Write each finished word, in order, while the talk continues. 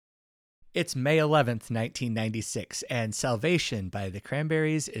It's May 11th, 1996, and Salvation by the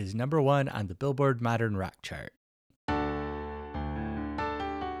Cranberries is number 1 on the Billboard Modern Rock chart.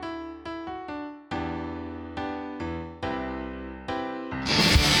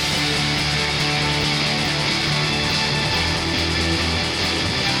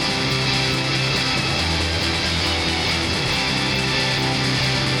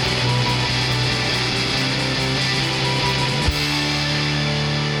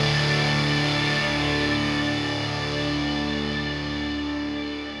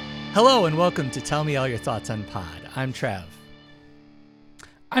 Hello and welcome to Tell Me All Your Thoughts on Pod. I'm Trav.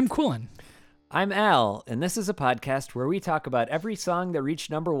 I'm Coolin. I'm Al, and this is a podcast where we talk about every song that reached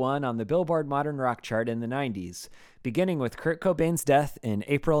number 1 on the Billboard Modern Rock chart in the 90s, beginning with Kurt Cobain's death in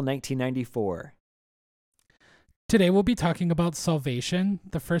April 1994. Today we'll be talking about Salvation,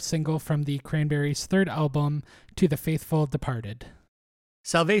 the first single from the Cranberries' third album, To the Faithful Departed.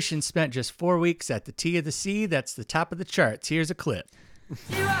 Salvation spent just 4 weeks at the T of the C. That's the top of the charts. Here's a clip.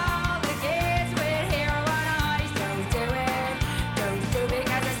 You all the kids with heroin eyes, don't do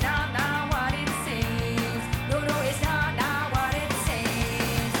because it's not what it seems. No, it's not what it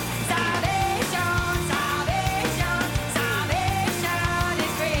seems. Salvation, salvation, salvation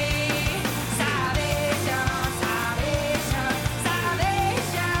is free. Salvation, salvation,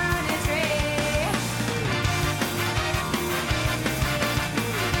 salvation is free.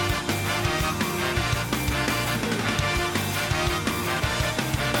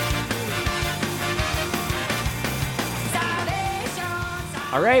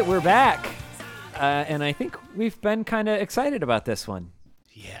 All right, we're back, and I think we've been kind of excited about this one.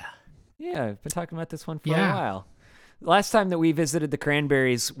 Yeah, I've been talking about this one for a while. Last time that we visited the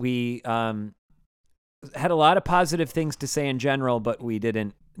Cranberries, we had a lot of positive things to say in general, but we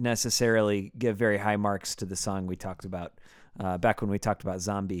didn't necessarily give very high marks to the song we talked about back when we talked about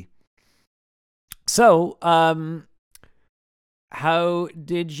Zombie. So, how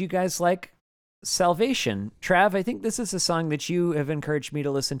did you guys like Salvation? Trav, I think this is a song that you have encouraged me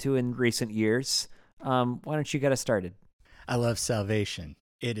to listen to in recent years. Why don't you get us started? I love Salvation.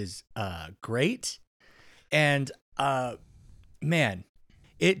 It is great. And man,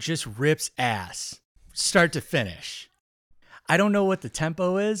 it just rips ass start to finish. I don't know what the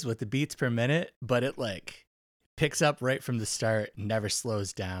tempo is with the beats per minute, but it like picks up right from the start, never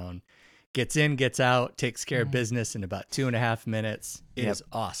slows down, gets in, gets out, takes care of business in about 2.5 minutes. It is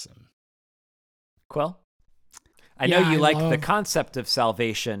awesome. Quill? I know you like the concept of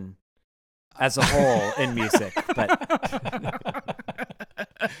salvation as a whole in music, but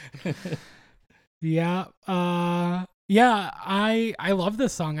I love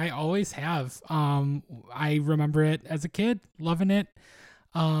this song. I always have. I remember it as a kid, loving it.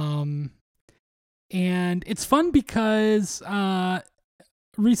 And it's fun because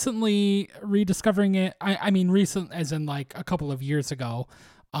recently rediscovering it, I mean recent as in like a couple of years ago,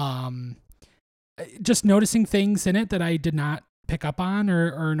 just noticing things in it that I did not pick up on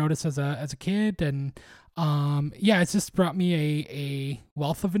or notice as a kid. And it's just brought me a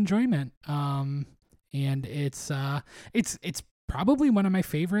wealth of enjoyment. And it's probably one of my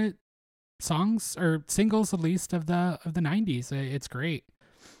favorite songs or singles, at least of the 90s. It's great.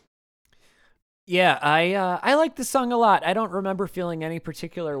 Yeah, I like this song a lot. I don't remember feeling any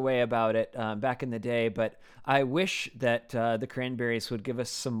particular way about it back in the day, but I wish that the Cranberries would give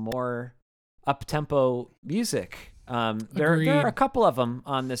us some more up-tempo music. There are a couple of them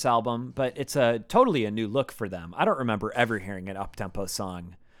on this album, but it's totally a new look for them. I don't remember ever hearing an up-tempo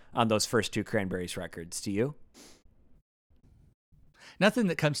song on those first 2 Cranberries records. Do you? Nothing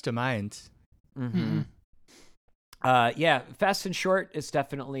that comes to mind. Mm-hmm. Fast and Short is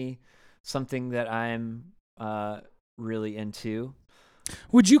definitely something that I'm really into.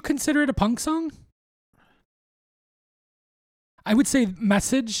 Would you consider it a punk song? I would say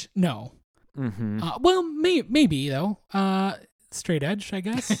Message, no. Mm-hmm. Well, maybe though. Straight edge, I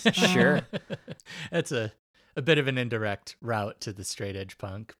guess. Sure. That's a bit of an indirect route to the straight edge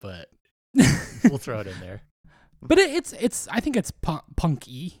punk, but we'll throw it in there. But it's I think it's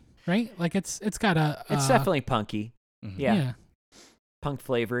punky, right? Like it's got a. It's definitely punky. Mm-hmm. Yeah. Punk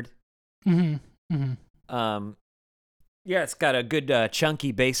flavored. Mm-hmm. Mm-hmm. It's got a good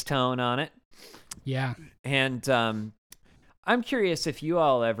chunky bass tone on it. Yeah. And I'm curious if you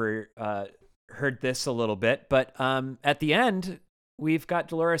all ever heard this a little bit, but at the end, we've got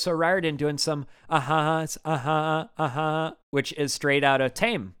Dolores O'Riordan doing some ahas, which is straight out of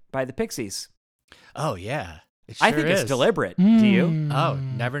Tame by the Pixies. Oh, yeah. It sure I think is. it's deliberate. Do you? Oh,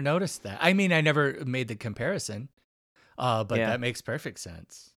 never noticed that. I mean, I never made the comparison, but Yeah. that makes perfect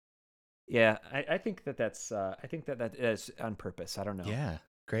sense. Yeah, I think that is on purpose. I don't know. Yeah,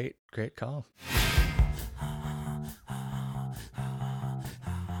 great call.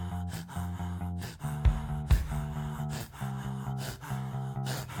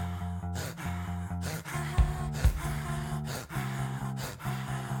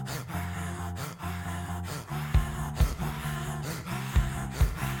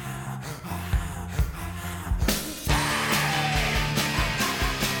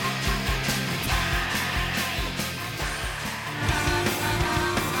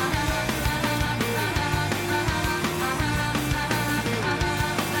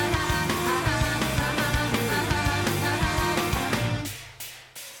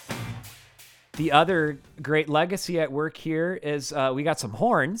 The other great legacy at work here is we got some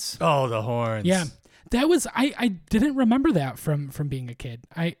horns. Oh, the horns. Yeah, that was I didn't remember that from being a kid.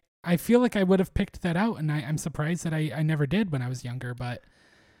 I feel like I would have picked that out, and I'm surprised that I never did when I was younger. But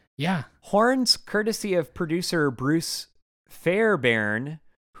yeah, Horns, courtesy of producer Bruce Fairbairn,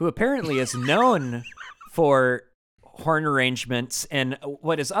 who apparently is known for horn arrangements and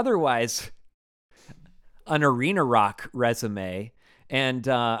what is otherwise an arena rock resume. And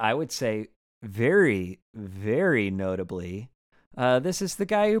I would say very, very notably, this is the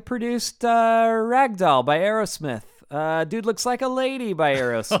guy who produced Ragdoll by Aerosmith. Dude Looks Like a Lady by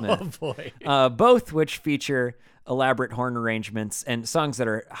Aerosmith. Oh, boy. Both which feature elaborate horn arrangements and songs that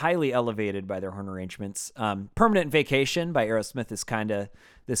are highly elevated by their horn arrangements. Permanent Vacation by Aerosmith is kind of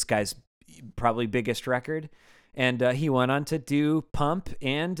this guy's probably biggest record. And he went on to do Pump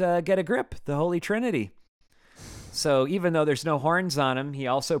and Get a Grip, the Holy Trinity. So even though there's no horns on him, he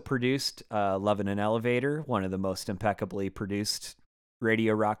also produced Love in an Elevator, one of the most impeccably produced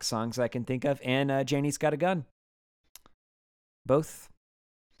radio rock songs I can think of, and Janie's Got a Gun. Both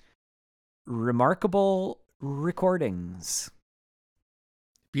remarkable recordings.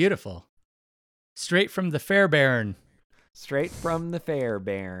 Beautiful. Straight from the Fairbairn. Straight from the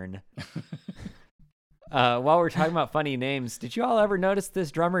Fairbairn. While we're talking about funny names, did you all ever notice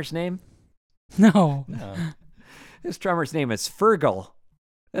this drummer's name? no. This drummer's name is Fergal.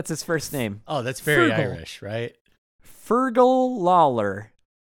 That's his first name. Oh, that's very Fergal. Irish, right? Fergal Lawler.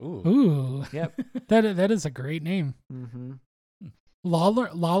 Ooh. Ooh, Yep. that is a great name. Mm-hmm. Lawler,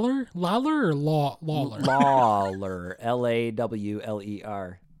 or Lawler? Lawler. Lawler.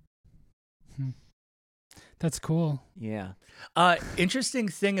 That's cool. Yeah. Interesting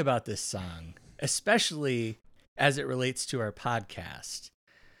thing about this song, especially as it relates to our podcast.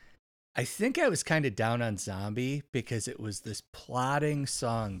 I think I was kind of down on Zombie because it was this plodding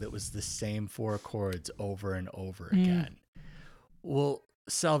song that was the same 4 chords over and over again. Well,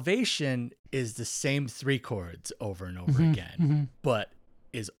 Salvation is the same 3 chords over and over again, but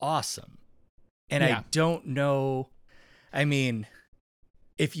is awesome. And I don't know, I mean,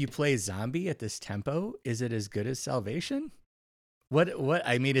 if you play Zombie at this tempo, is it as good as Salvation? What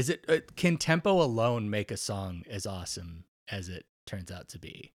I mean, is it can tempo alone make a song as awesome as it turns out to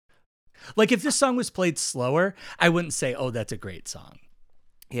be? Like if this song was played slower, I wouldn't say, "Oh, that's a great song."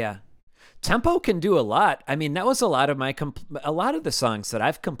 Yeah. Tempo can do a lot. I mean, that was a lot of a lot of the songs that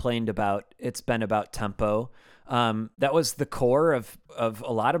I've complained about. It's been about tempo. That was the core of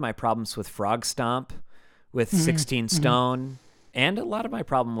a lot of my problems with Frog Stomp, with 16 Stone, and a lot of my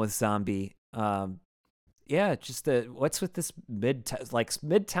problem with Zombie. Yeah, just what's with this mid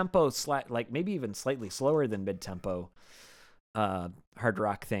tempo, like maybe even slightly slower than mid tempo, hard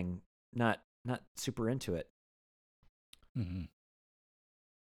rock thing. Not super into it. Mm-hmm.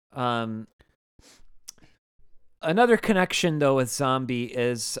 Another connection though with Zombie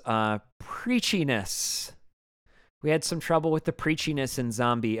is preachiness. We had some trouble with the preachiness in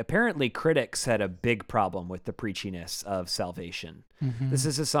Zombie. Apparently, critics had a big problem with the preachiness of Salvation. This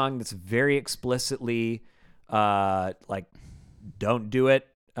is a song that's very explicitly like, don't do it.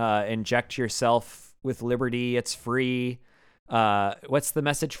 Inject yourself with liberty. It's free. What's the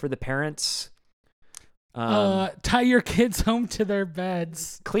message for the parents? Tie your kids home to their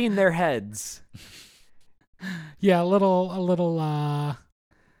beds. Clean their heads. Yeah, a little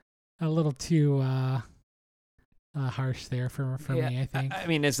too harsh there for me, I think. I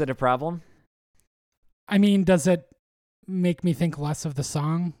mean, is it a problem? I mean, does it make me think less of the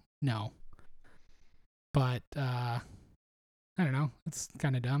song? No. But I don't know. It's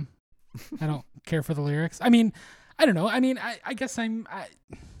kind of dumb. I don't care for the lyrics. I mean, I don't know. I mean, I guess I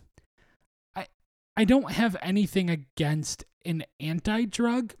don't have anything against an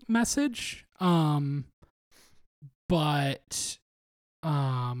anti-drug message. But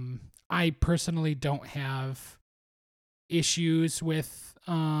I personally don't have issues with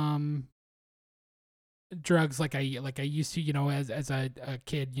drugs like I used to, as a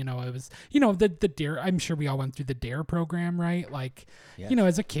kid. It was, the DARE. I'm sure we all went through the DARE program, right? Like, Yes.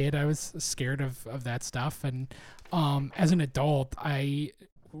 as a kid, I was scared of that stuff, and as an adult, I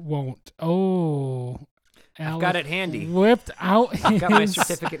won't. I've got it handy. Whipped out. I've got my his-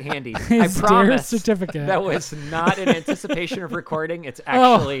 certificate handy. I his DARE promise. certificate. That was not in anticipation of recording. It's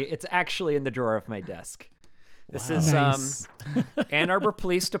Oh. actually in the drawer of my desk. This Wow. is Nice. Ann Arbor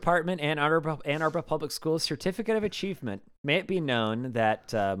Police Department and Ann Arbor Public Schools Certificate of Achievement. May it be known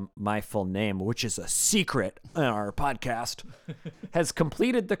that my full name, which is a secret on our podcast, has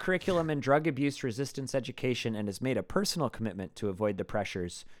completed the curriculum in drug abuse resistance education and has made a personal commitment to avoid the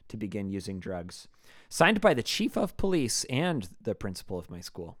pressures to begin using drugs. Signed by the Chief of Police and the principal of my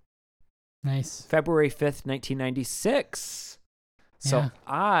school. Nice. February 5th, 1996. So Yeah.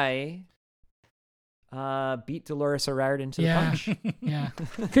 I beat Dolores O'Riordan to the Yeah. punch. Yeah.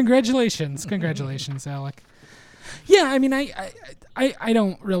 Congratulations, Alec. Yeah, I mean, I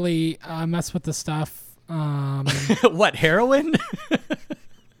don't really mess with the stuff. What, heroin?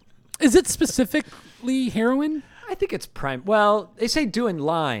 Is it specifically heroin? I think it's prime. Well, they say doing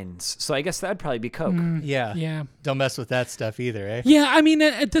lines, so I guess that'd probably be coke. Yeah. Yeah. Don't mess with that stuff either, eh? Yeah, I mean,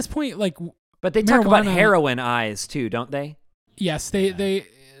 at this point, like, But they talk about Marijuana- heroin eyes too, don't they? yes, they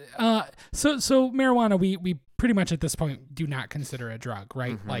so marijuana we pretty much at this point do not consider a drug,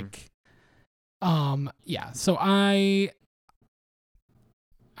 right? Mhm. Like, yeah. So I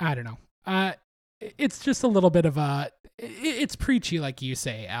don't know. It's just a little bit of it's preachy, like you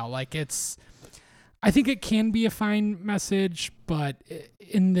say, Al. Like, I think it can be a fine message, but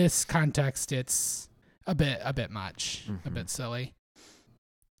in this context, it's a bit much, a bit silly.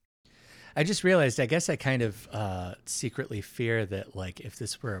 I just realized, I guess I kind of secretly fear that, like, if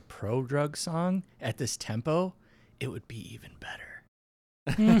this were a pro-drug song at this tempo, it would be even better.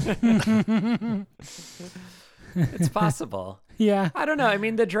 It's possible. Yeah. I don't know. I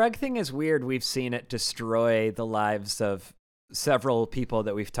mean, the drug thing is weird. We've seen it destroy the lives of several people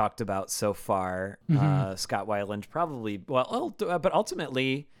that we've talked about so far. Scott Weiland probably, but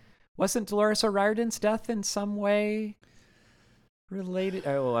ultimately, wasn't Dolores O'Riordan's death in some way related?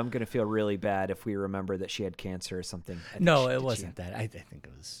 Oh, I'm going to feel really bad if we remember that she had cancer or something. No, it wasn't that. I think it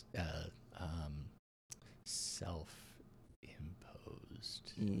was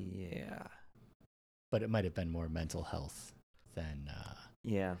self-imposed. Yeah. But it might have been more mental health than...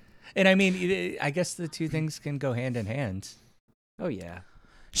 Yeah. And I mean, I guess the two things can go hand in hand. Oh, yeah.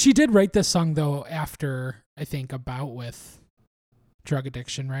 She did write this song, though, after, I think, a bout with drug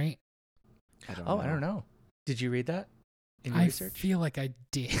addiction, right? I don't Oh, know. I don't know. Did you read that in your I research? feel like I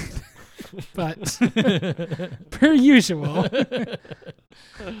did. But per usual,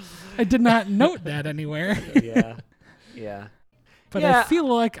 I did not note that anywhere. Yeah. Yeah. But Yeah. I feel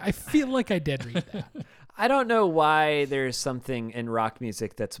like I did read that. I don't know why there's something in rock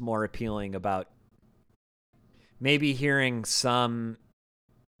music that's more appealing about maybe hearing some,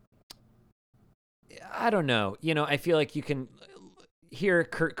 I don't know. I feel like you can hear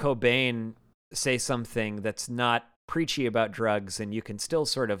Kurt Cobain say something that's not preachy about drugs, and you can still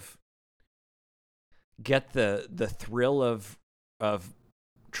sort of get the thrill of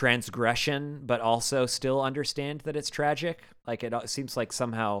transgression, but also still understand that it's tragic. Like, it seems like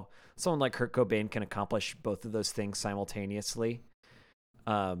somehow someone like Kurt Cobain can accomplish both of those things simultaneously.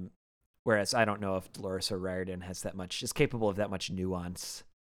 Whereas I don't know if Dolores O'Riordan is capable of that much nuance.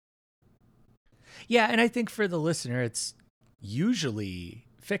 Yeah, and I think for the listener, it's usually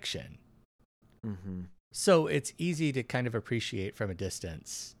fiction. Mm-hmm. So it's easy to kind of appreciate from a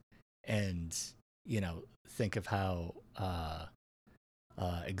distance and, think of how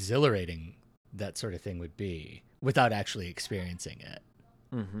exhilarating that sort of thing would be without actually experiencing it.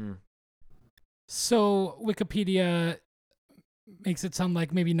 Mm-hmm. So Wikipedia makes it sound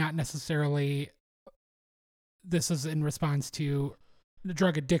like maybe not necessarily this is in response to the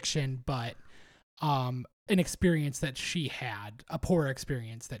drug addiction, but an experience that she had, a poor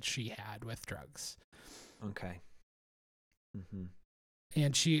experience that she had with drugs. Okay. Mm-hmm.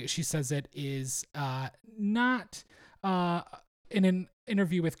 And she says it is not in an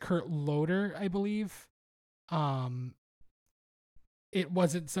interview with Kurt Loder, I believe. It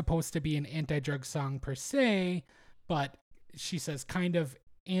wasn't supposed to be an anti-drug song per se, but she says kind of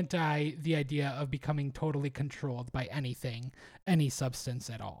anti the idea of becoming totally controlled by anything, any substance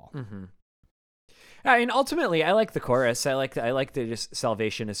at all. Mm-hmm. I mean, ultimately, I like the chorus. I like the just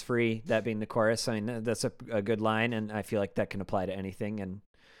salvation is free, that being the chorus. I mean, that's a good line, and I feel like that can apply to anything. And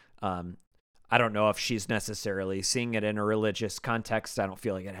I don't know if she's necessarily seeing it in a religious context. I don't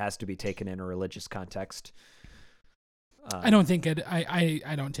feel like it has to be taken in a religious context. I don't think it.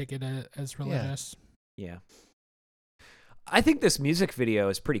 I don't take it as religious. Yeah. I think this music video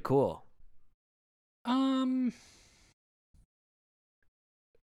is pretty cool.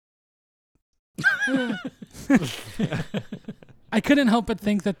 I couldn't help but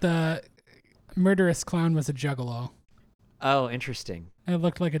think that the murderous clown was a juggalo. Oh, interesting. It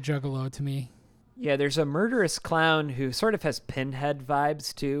looked like a juggalo to me. Yeah, there's a murderous clown who sort of has Pinhead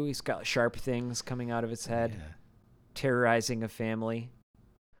vibes too. He's got sharp things coming out of his head, terrorizing a family.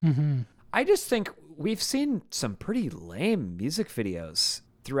 Mm-hmm. I just think we've seen some pretty lame music videos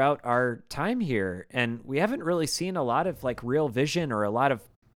throughout our time here, and we haven't really seen a lot of like real vision or a lot of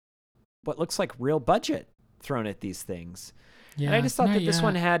what looks like real budget thrown at these things. Yeah, and I just thought not that this yet.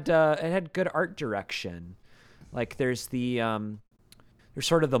 one had it had good art direction. Like there's the there's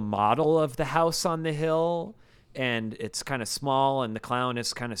sort of the model of the house on the hill, and it's kind of small, and the clown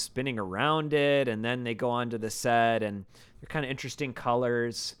is kind of spinning around it, and then they go onto the set, and they're kind of interesting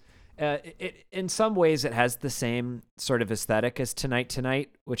colors. It in some ways it has the same sort of aesthetic as Tonight,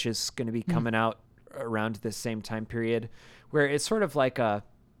 which is going to be coming out around this same time period, where it's sort of like the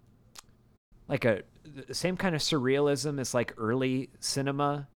same kind of surrealism as like early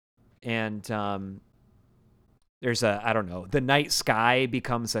cinema, and there's the night sky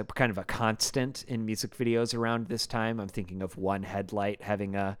becomes a kind of a constant in music videos around this time. I'm thinking of One Headlight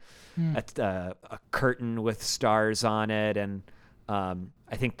having a curtain with stars on it, and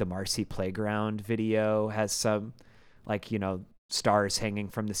I think the Marcy Playground video has some stars hanging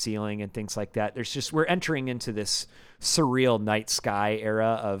from the ceiling and things like that. We're entering into this surreal night sky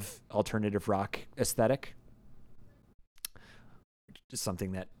era of alternative rock aesthetic. Just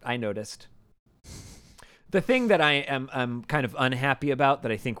something that I noticed. The thing that I'm kind of unhappy about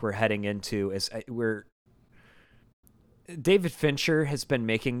that I think we're heading into is David Fincher has been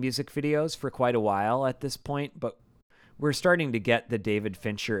making music videos for quite a while at this point, but we're starting to get the David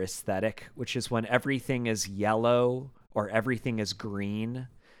Fincher aesthetic, which is when everything is yellow or everything is green,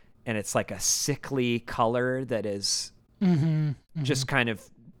 and it's like a sickly color that is just kind of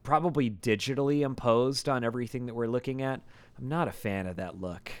probably digitally imposed on everything that we're looking at. I'm not a fan of that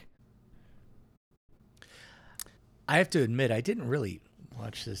look. I have to admit, I didn't really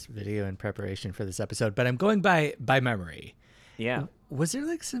watch this video in preparation for this episode, but I'm going by memory. Yeah. Was there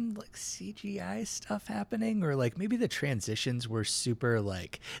like some like CGI stuff happening, or like maybe the transitions were super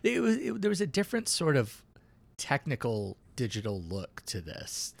there was a different sort of technical digital look to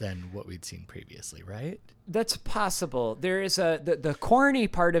this than what we'd seen previously, right? That's possible. There is the corny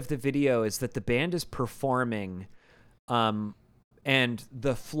part of the video is that the band is performing, and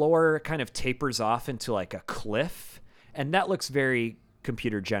the floor kind of tapers off into like a cliff, and that looks very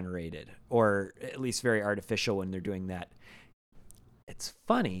computer generated, or at least very artificial when they're doing that. It's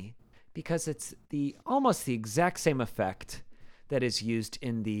funny because it's almost the exact same effect that is used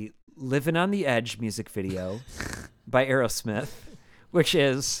in the Livin' on the Edge music video by Aerosmith, which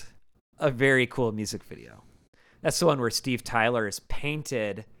is a very cool music video. That's the one where Steve Tyler is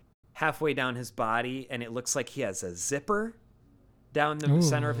painted halfway down his body, and it looks like he has a zipper down the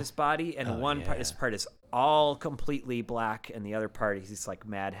center of his body, and his part is all completely black, and the other part he's like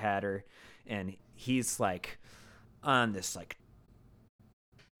Mad Hatter, and he's like on this like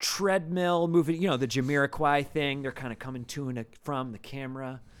treadmill moving, the Jamiroquai thing. They're kind of coming to and from the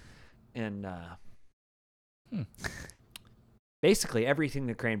camera, and basically everything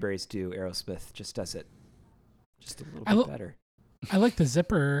the Cranberries do, Aerosmith just does it just a little bit better. I like the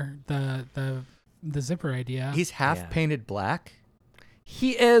zipper, the zipper idea. He's half painted black.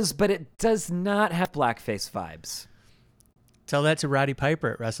 He is, but it does not have blackface vibes. Tell that to Roddy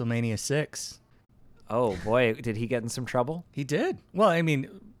Piper at WrestleMania 6. Oh boy, did he get in some trouble? He did. Well, I mean,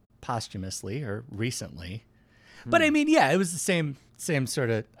 posthumously or recently. But I mean, yeah, it was the same sort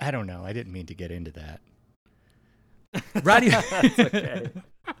of, I don't know. I didn't mean to get into that. Roddy. That's okay.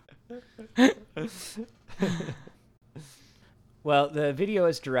 Well, the video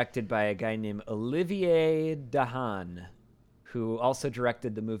is directed by a guy named Olivier Dahan, who also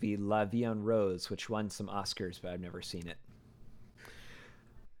directed the movie La Vie en Rose, which won some Oscars, but I've never seen it.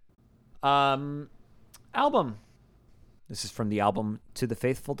 Album. This is from the album To the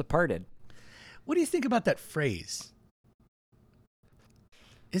Faithful Departed. What do you think about that phrase?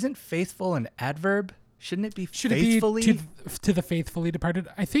 Isn't faithful an adverb? Shouldn't it be Should faithfully? it be to the faithfully departed?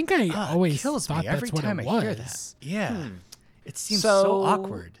 I think I always kills thought me every that's what time it I was. hear that. Yeah. It seems So- so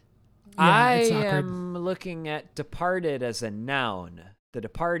awkward. Yeah, I it's awkward. am looking at departed as a noun, the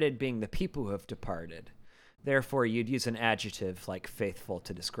departed being the people who have departed. Therefore, you'd use an adjective like faithful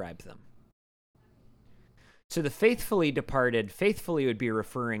to describe them. So the faithfully departed, faithfully would be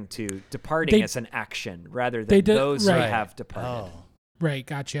referring to departing They- as an action rather they than did- those who right. have departed. Oh, Right,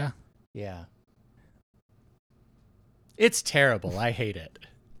 gotcha. yeah. It's terrible. I hate it.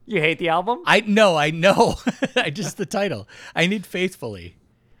 You hate the album? I know. I just the title. I need Faithfully.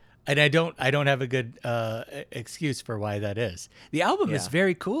 And I don't have a good excuse for why that is. The album is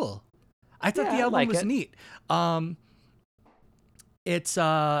very cool. I thought the album was neat. It's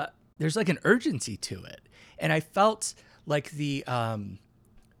there's like an urgency to it. And I felt like the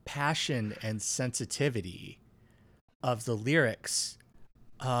passion and sensitivity of the lyrics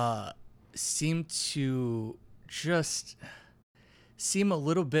seemed to just seem a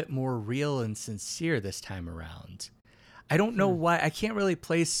little bit more real and sincere this time around. I don't know why. I can't really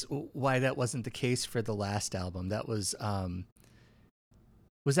place why that wasn't the case for the last album. That was that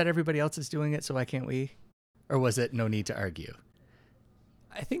everybody else is doing it, so why can't we? Or was it No Need to Argue?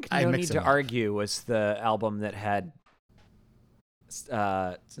 I think No Need to Argue was the album that had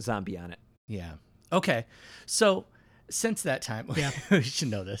Zombie on it. Yeah. Okay. So since that time, we should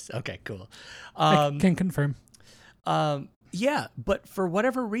know this. Okay, cool. I can confirm. Yeah, but for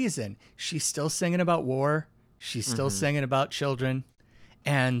whatever reason, she's still singing about war. She's still singing about children.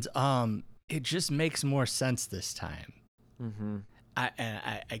 And it just makes more sense this time. Mm-hmm.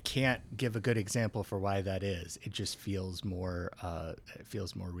 I can't give a good example for why that is. It just feels more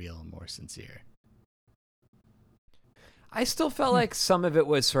real and more sincere. I still felt like some of it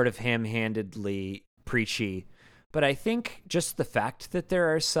was sort of ham-handedly preachy, but I think just the fact that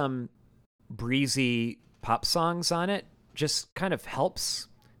there are some breezy pop songs on it just kind of helps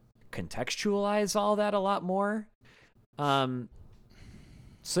contextualize all that a lot more. So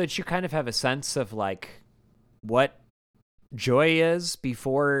that you kind of have a sense of like what joy is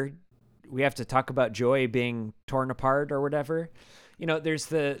before we have to talk about joy being torn apart or whatever. You know, there's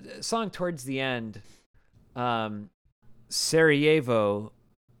the song towards the end, Sarajevo,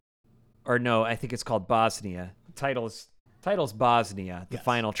 or no, I think it's called Bosnia. Title's Bosnia, the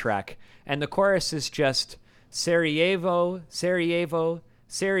final track. And the chorus is just Sarajevo, Sarajevo,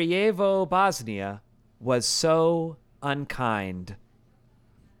 Sarajevo, Bosnia was so unkind.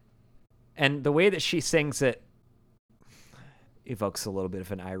 And the way that she sings it evokes a little bit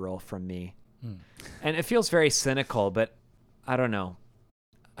of an eye roll from me. And it feels very cynical, but I don't know.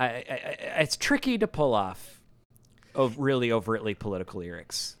 It's tricky to pull off of really overtly political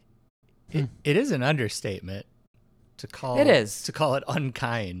lyrics. It is an understatement to call it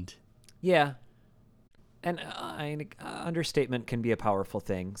unkind. Yeah. And understatement can be a powerful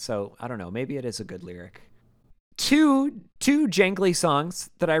thing. So I don't know. Maybe it is a good lyric. Two jangly songs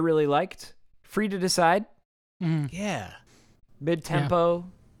that I really liked. Free to Decide. Yeah. Mid-tempo,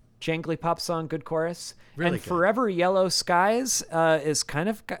 jangly pop song, good chorus. Really and good. Forever Yellow Skies is kind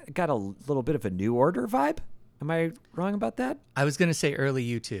of got a little bit of a New Order vibe. Am I wrong about that? I was going to say Early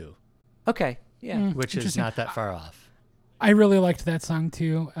U2. Okay. Yeah. Which is not that far off. I really liked that song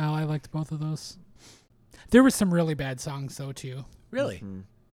too. Al, I liked both of those. There were some really bad songs though too. Really? Mm-hmm.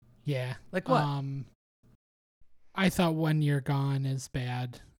 Yeah. Like what? I thought When You're Gone is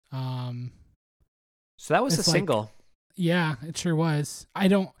bad. So that was a It's like- single. Yeah, it sure was.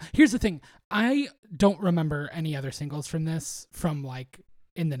 Here's the thing. I don't remember any other singles from this from like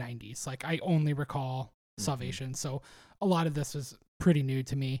in the 90s. Like I only recall Salvation. So a lot of this was pretty new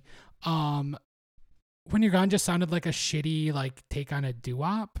to me. When You're Gone just sounded like a shitty like take on a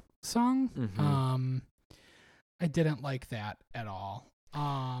doo-wop song. I didn't like that at all.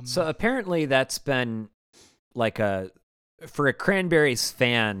 So apparently that's been like for a Cranberries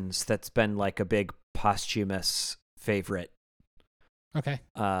fans, that's been like a big posthumous favorite. Okay.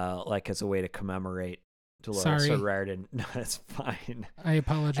 Like as a way to commemorate Dolores O'Riordan. No, that's fine. I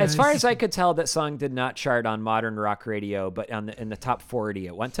apologize. As far as I could tell, that song did not chart on modern rock radio, but in the top 40,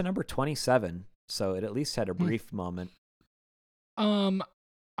 it went to number 27. So it at least had a brief moment.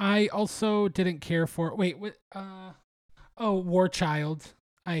 I also didn't care for. War Child.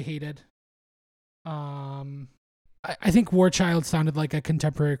 I hated. I think War Child sounded like a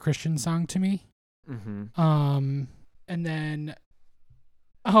contemporary Christian song to me. And then,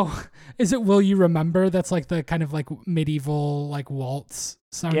 is it Will You Remember? That's like the kind of like medieval like waltz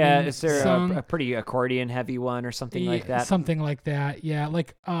song. Yeah, is there a pretty accordion heavy one or something like that? Something like that. Yeah,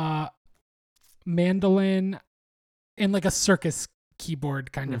 like mandolin and like a circus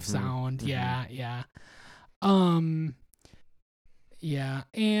keyboard kind of sound. Yeah. Yeah,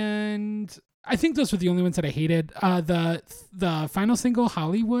 and I think those were the only ones that I hated. The final single,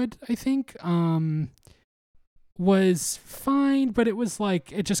 Hollywood, I think, was fine, but it was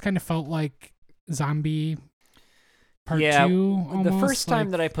like it just kind of felt like Zombie Part 2. Almost. The first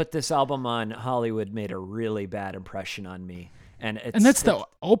time that I put this album on, Hollywood made a really bad impression on me, and that's the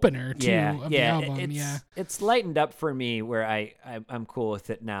opener too of the yeah, album. It's lightened up for me where I'm cool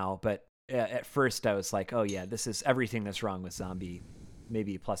with it now, but at first I was like, oh yeah, this is everything that's wrong with Zombie,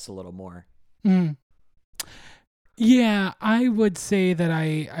 maybe plus a little more. Mm. Yeah, I would say that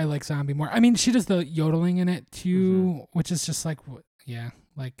I like Zombie more. I mean, she does the yodeling in it too, which is just like,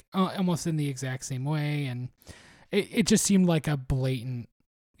 like almost in the exact same way. And it just seemed like a blatant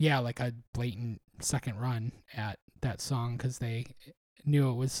second run at that song because they knew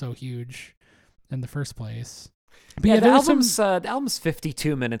it was so huge in the first place. But Yeah, the album's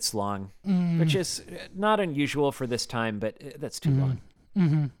 52 minutes long, Mm. which is not unusual for this time, but that's too long.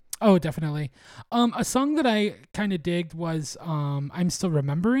 Mm-hmm. Oh, definitely. A song that I kind of digged was I'm Still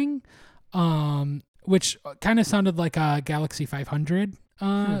Remembering, which kind of sounded like a Galaxy 500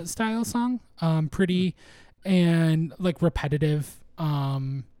 style song. Pretty and like repetitive,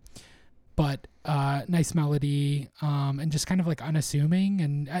 but nice melody, and just kind of like unassuming.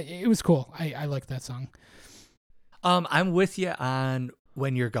 And it was cool. I liked that song. I'm with you on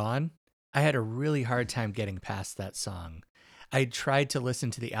When You're Gone. I had a really hard time getting past that song. I tried to listen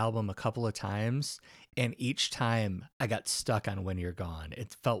to the album a couple of times, and each time I got stuck on When You're Gone.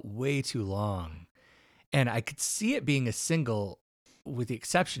 It felt way too long. And I could see it being a single with the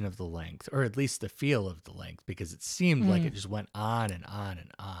exception of the length, or at least the feel of the length, because it seemed like it just went on and on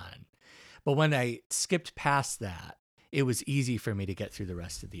and on. But when I skipped past that, it was easy for me to get through the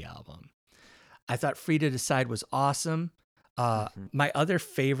rest of the album. I thought Free to Decide was awesome. My other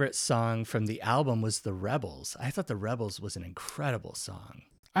favorite song from the album was The Rebels. I thought The Rebels was an incredible song.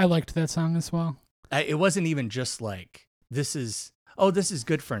 I liked that song as well. It wasn't even just like, this is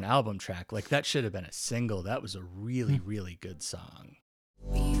good for an album track. Like, that should have been a single. That was a really, really good song.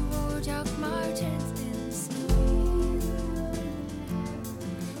 We rode up mountains in the snow,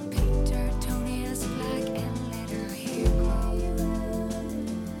 picked our toenails black and let our hair grow.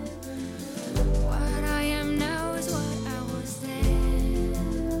 What I am now is what I was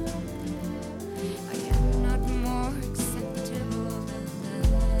then. I am not more acceptable than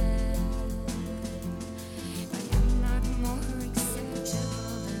that. I am not more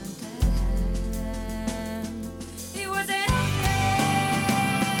acceptable than that. It was an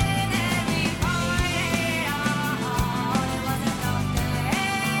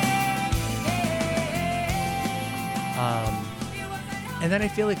And then I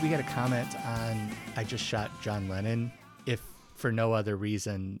feel like we got a comment on I Just Shot John Lennon, if for no other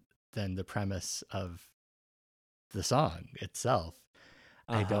reason than the premise of the song itself.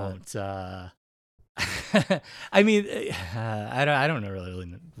 I don't. I mean, I don't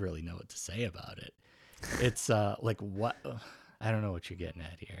really know what to say about it. It's like what I don't know what you're getting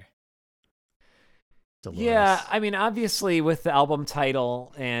at here. Dolores. Yeah, I mean, obviously with the album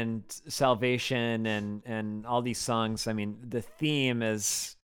title and Salvation and all these songs, I mean, the theme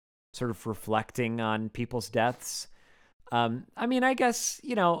is sort of reflecting on people's deaths. I mean, I guess,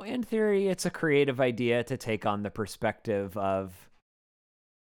 in theory, it's a creative idea to take on the perspective of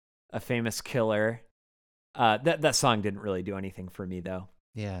a famous killer. That song didn't really do anything for me, though.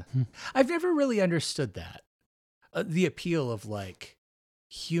 Yeah. I've never really understood that. The appeal of like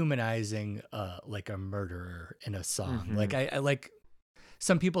humanizing like a murderer in a song. Mm-hmm. Like I like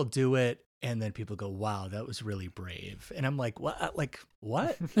some people do it and then people go, wow, that was really brave. And I'm like, what? Like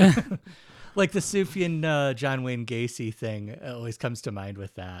what? Like the Sufjan John Wayne Gacy thing always comes to mind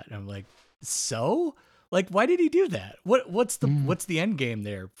with that. And I'm like, so? Like, why did he do that? What's the end game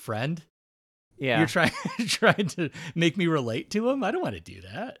there, friend? Yeah. You're trying to make me relate to him? I don't want to do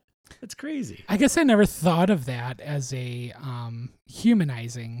that. That's crazy. I guess I never thought of that as a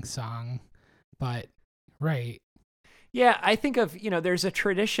humanizing song, but right. Yeah, I think of, there's a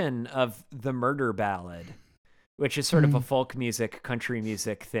tradition of the murder ballad, which is sort of a folk music, country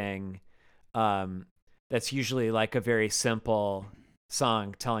music thing. That's usually like a very simple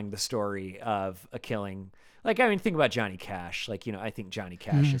song telling the story of a killing. Like, I mean, think about Johnny Cash. Like, I think Johnny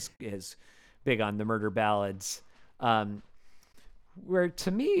Cash is big on the murder ballads. Where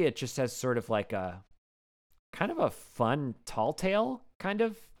to me, it just has sort of like a kind of a fun tall tale kind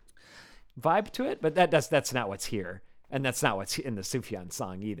of vibe to it. But that's not what's here. And that's not what's in the Sufjan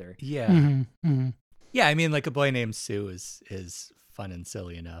song either. Yeah. Yeah, I mean, like A Boy Named Sue is fun and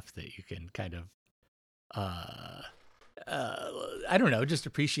silly enough that you can kind of, I don't know, just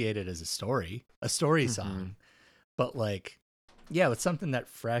appreciate it as a story song. But like, yeah, with something that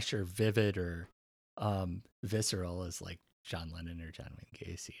fresh or vivid or visceral as like John Lennon or John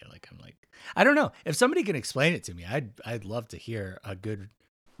Wayne Gacy, I'm like, I don't know. If somebody can explain it to me, I'd love to hear a good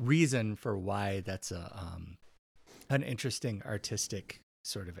reason for why that's an interesting artistic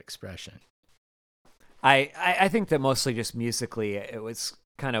sort of expression. I think that mostly just musically, it was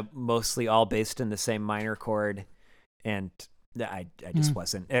kind of mostly all based in the same minor chord, and I just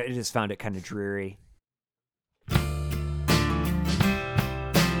wasn't. I just found it kind of dreary.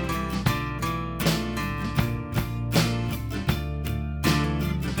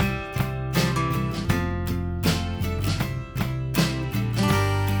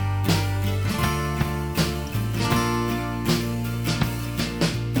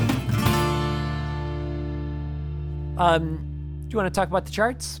 Do you want to talk about the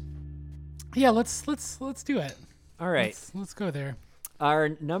charts? Yeah, let's do it. All right. Let's go there.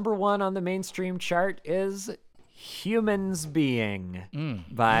 Our number one on the mainstream chart is Humans Being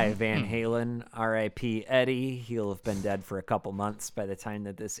by Van Halen. R.I.P. Eddie. He'll have been dead for a couple months by the time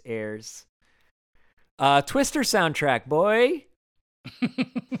that this airs. Twister soundtrack, boy.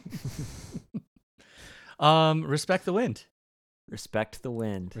 Respect the Wind. Respect the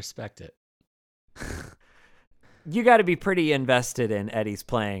Wind. Respect it. You got to be pretty invested in Eddie's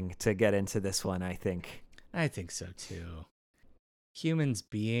playing to get into this one, I think. I think so too. Humans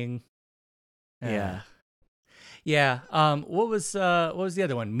Being. Yeah. Yeah. What was the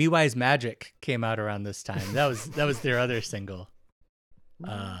other one? MeWi's Magic came out around this time. That was their other single.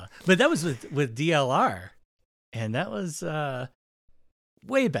 But that was with DLR, and that was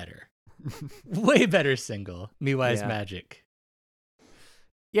way better. Way better single. MeWi's Magic.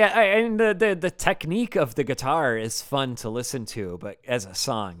 Yeah, and the technique of the guitar is fun to listen to, but as a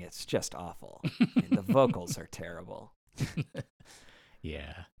song, it's just awful. And the vocals are terrible.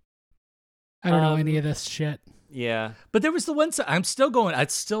 Yeah. I don't know any of this shit. Yeah. But there was the one song, I'm still going,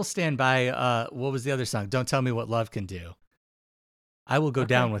 I'd still stand by, what was the other song? Don't Tell Me What Love Can Do. I will go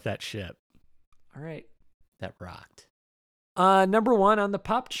down with that ship. All right. That rocked. Number one on the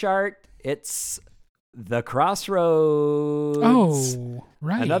pop chart, it's The Crossroads. Oh,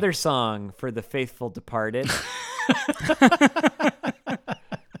 right. Another song for the faithful departed.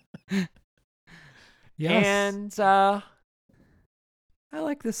 Yes. And I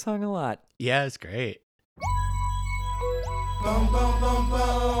like this song a lot. Yeah, it's great. Boom, boom, boom,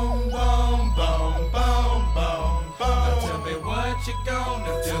 boom, boom, boom, boom, boom, boom. Now tell me what you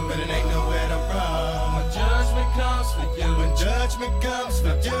gonna do, but it ain't nowhere to run. When judgment comes for you, when judgment comes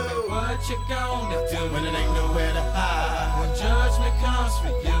for you, what you gonna do, when it ain't nowhere to hide. When judgment comes for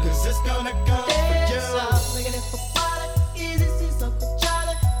you, 'cause it's gonna come for you. Looking for water, easy see Uncle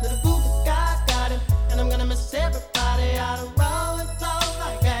Charlie, little boo guy's got him, and I'm gonna miss everybody out of rolling clothes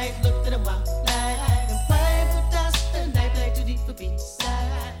like eggs. Looked at him while lag and played for dust, and they play too deep for beats.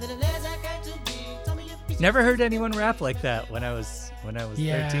 Little legs I came to be. Tell me if Never heard anyone rap like that when I was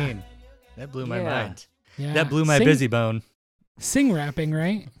 13. That blew my mind. Yeah. That blew my busy bone. Sing rapping,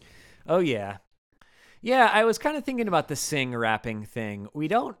 right? Oh, yeah. Yeah, I was kind of thinking about the sing rapping thing. We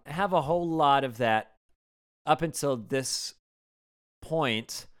don't have a whole lot of that up until this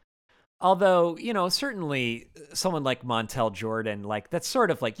point. Although, certainly someone like Montel Jordan, like that's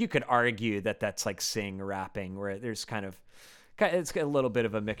sort of like, you could argue that that's like sing rapping, where there's it's a little bit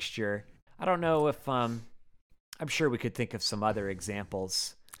of a mixture. I don't know if, I'm sure we could think of some other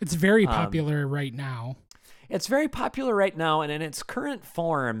examples. It's very popular right now. It's very popular right now, and in its current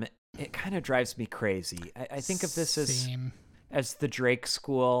form, it kind of drives me crazy. I think of this as the Drake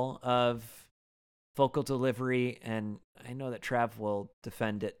school of vocal delivery, and I know that Trav will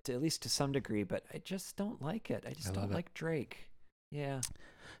defend it, at least to some degree, but I just don't like it. I just don't like Drake. Yeah.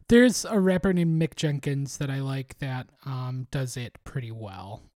 There's a rapper named Mick Jenkins that I like that does it pretty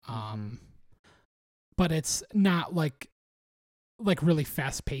well. But it's not like really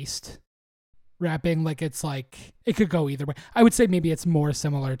fast-paced rapping. Like it's like it could go either way. I would say maybe it's more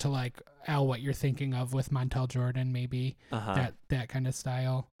similar to like Al, what you're thinking of with Montel Jordan, maybe that kind of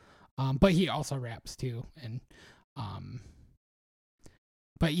style. But he also raps too, and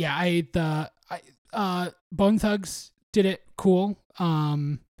but yeah, Bone Thugs did it cool.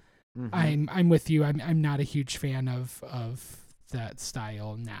 I'm with you. I'm not a huge fan of that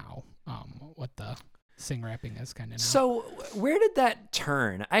style now. What the sing rapping is kind of now. So where did that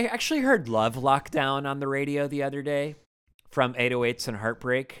turn? I actually heard Love Lockdown on the radio the other day from 808s and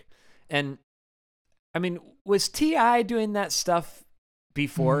Heartbreak. And I mean, was T.I. doing that stuff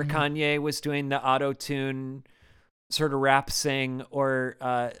before Kanye was doing the auto-tune sort of rap sing? Or,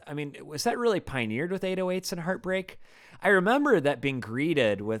 was that really pioneered with 808s and Heartbreak? I remember that being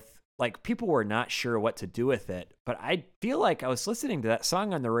greeted with, like, people were not sure what to do with it. But I feel like I was listening to that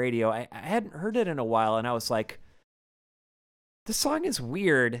song on the radio. I hadn't heard it in a while, and I was like, this song is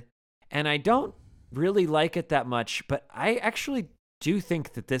weird, and I don't really like it that much, but I actually do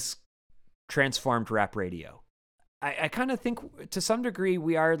think that this transformed rap radio. I kind of think, to some degree,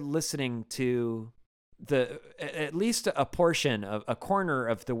 we are listening to at least a portion of a corner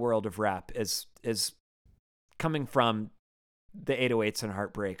of the world of rap is coming from the 808s and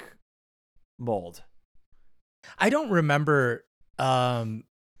Heartbreak mold. I don't remember having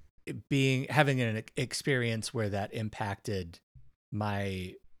an experience where that impacted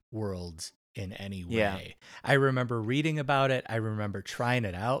my world in any way. Yeah. I remember reading about it. I remember trying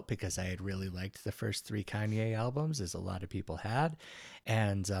it out because I had really liked the first 3 Kanye albums, as a lot of people had.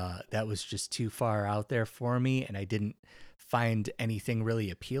 And that was just too far out there for me. And I didn't find anything really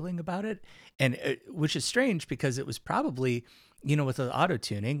appealing about it. And which is strange because it was probably, with the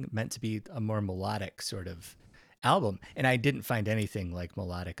auto-tuning, meant to be a more melodic sort of album. And I didn't find anything like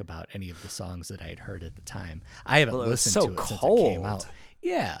melodic about any of the songs that I had heard at the time. I haven't listened to it since it came out.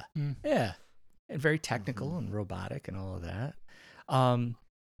 Yeah. Yeah. And very technical and robotic and all of that.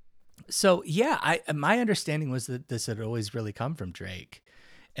 So yeah, my understanding was that this had always really come from Drake,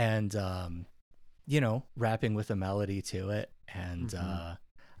 and rapping with a melody to it. And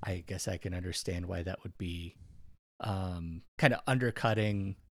I guess I can understand why that would be kind of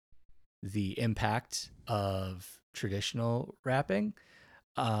undercutting the impact of traditional rapping.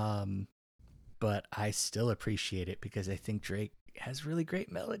 But I still appreciate it because I think Drake has really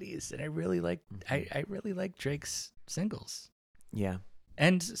great melodies, and I really like I really like Drake's singles. Yeah.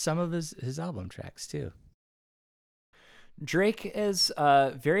 And some of his album tracks too. Drake is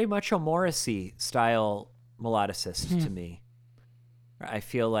very much a Morrissey style melodicist to me. I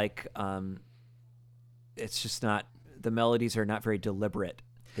feel like it's just not, the melodies are not very deliberate.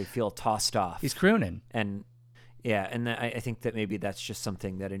 They feel tossed off. He's crooning. And yeah, and I think that maybe that's just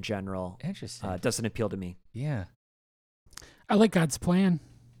something that in general doesn't appeal to me. Yeah. I like God's Plan.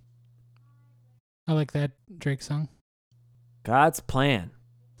 I like that Drake song. God's Plan.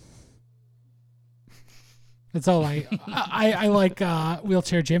 That's all I like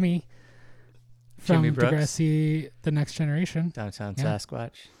Wheelchair Jimmy from Jimmy Brooks. Degrassi, The Next Generation. Downtown Yeah.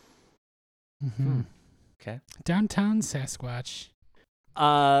 Sasquatch. Mm-hmm. Okay. Downtown Sasquatch.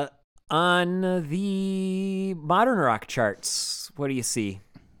 On the modern rock charts, what do you see?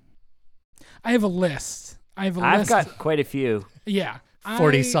 I have a list. I've got quite a few. Yeah.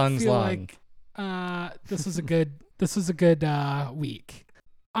 40 songs feel long. Like, this was a good week.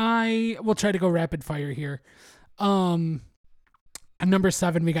 I will try to go rapid fire here. At number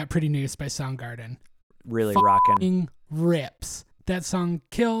 7, we got Pretty Noose by Soundgarden. Really rocking. Rips. That song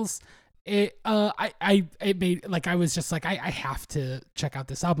kills. It made, like, I was just like, I have to check out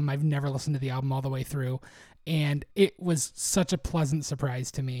this album. I've never listened to the album all the way through, and it was such a pleasant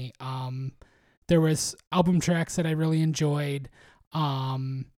surprise to me. There was album tracks that I really enjoyed.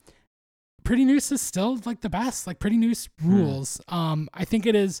 Pretty Noose is still like the best. Like, Pretty Noose rules. I think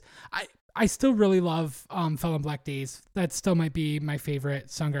it is. I still really love Fell in Black Days. That still might be my favorite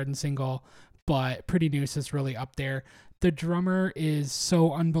Soundgarden single, but Pretty Noose is really up there. The drummer is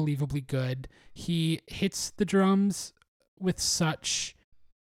so unbelievably good. He hits the drums with such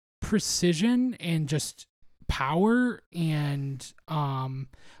precision and just power, and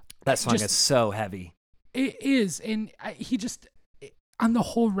that song is so heavy. It is, and he just, on the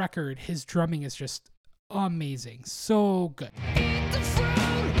whole record, his drumming is just amazing. So good.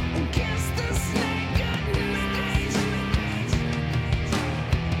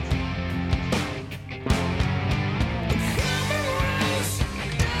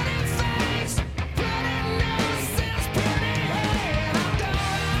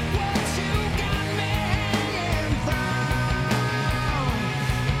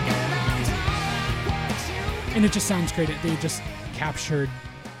 And it just sounds great. They just captured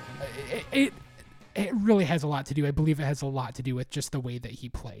it. It really has a lot to do. I believe it has a lot to do with just the way that he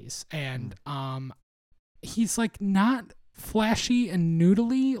plays. And he's like not flashy and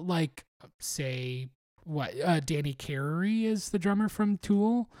noodly like, say, what Danny Carey is, the drummer from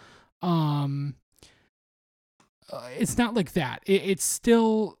Tool. It's not like that. It's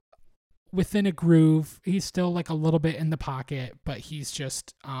still within a groove. He's still like a little bit in the pocket, but he's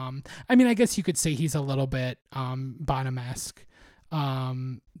just I mean, I guess you could say he's a little bit Bonham-esque,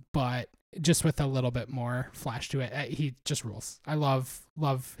 but just with a little bit more flash to it. He just rules. I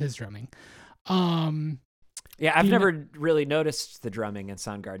love his drumming. Yeah, I've never really noticed the drumming in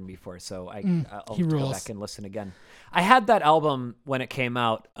Soundgarden before, so I'll go back and listen again. I had that album when it came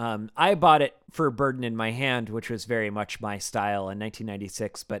out. I bought it for Burden in My Hand, which was very much my style in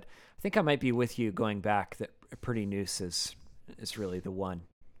 1996, but I think I might be with you going back that Pretty Noose is really the one.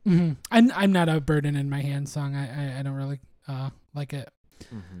 Mm-hmm. I'm not a Burden in My Hand song. I don't really like it.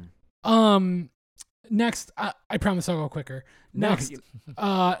 Mm-hmm. Next, I promise I'll go quicker. Next,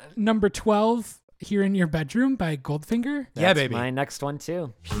 number 12, Here in Your Bedroom by Goldfinger. Yeah, baby. My next one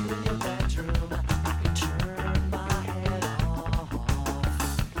too.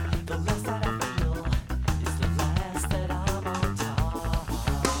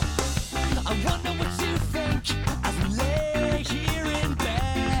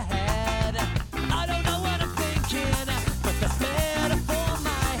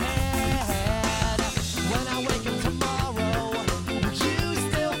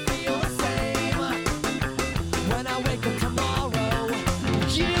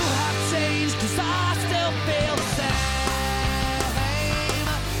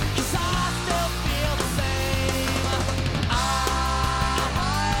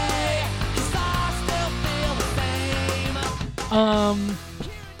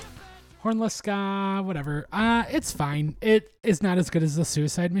 Hornless ska, whatever. It's fine. It is not as good as the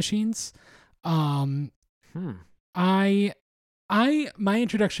Suicide Machines. My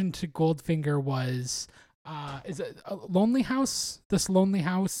introduction to Goldfinger was is it a Lonely House? This Lonely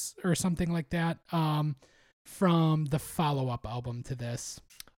House or something like that. From the follow-up album to this.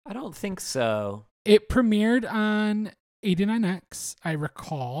 I don't think so. It premiered on 89X, I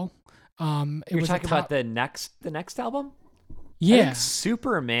recall. You're talking about the next album? Yeah. I think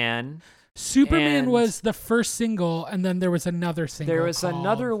Superman was the first single, and then there was another single. There was called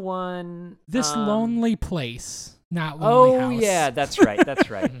another one. This Lonely Place, not Lonely House. Oh, yeah, that's right. That's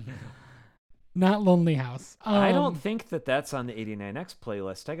right. Not Lonely House. I don't think that's on the 89X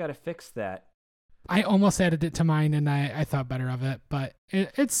playlist. I got to fix that. I almost added it to mine, and I thought better of it, but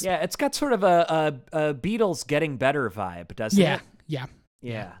it's... Yeah, it's got sort of a Beatles Getting Better vibe, doesn't it? Yeah.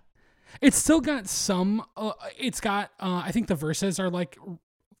 It's still got some... it's got... I think the verses are like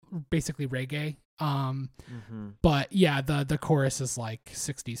basically reggae. But yeah, the chorus is like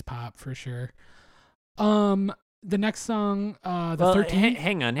 60s pop for sure. The next song, the 13th.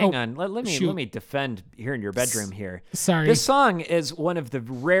 Hang on. Let me defend here in your bedroom here. Sorry. This song is one of the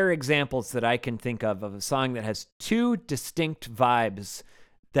rare examples that I can think of a song that has two distinct vibes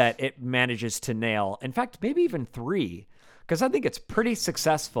that it manages to nail. In fact, maybe even three, because I think it's pretty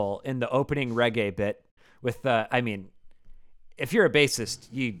successful in the opening reggae bit with the, I mean, if you're a bassist,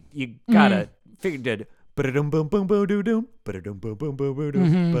 you gotta figure it. And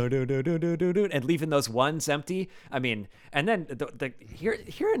leaving those ones empty. I mean, and then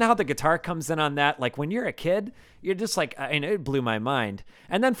hearing how the guitar comes in on that, like when you're a kid, you're just like, I mean, it blew my mind.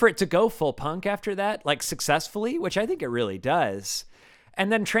 And then for it to go full punk after that, like successfully, which I think it really does,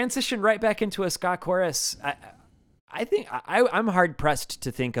 and then transition right back into a ska chorus. I think I'm hard pressed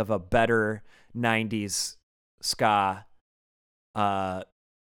to think of a better 90s ska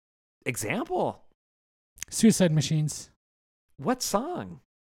example. Suicide Machines. What song?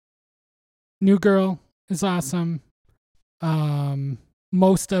 New Girl is awesome.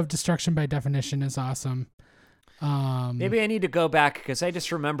 Most of Destruction by Definition is awesome. Maybe I need to go back because I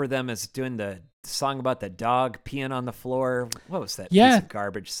just remember them as doing the song about the dog peeing on the floor. What was that piece of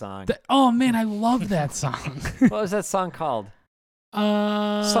garbage song? Oh man, I love that song. What was that song called?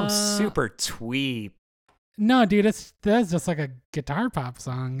 Some super twee. No, dude, that's just like a guitar pop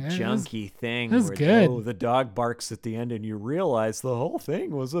song. Junky thing. That's good. Oh, the dog barks at the end, and you realize the whole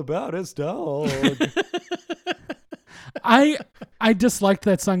thing was about his dog. I disliked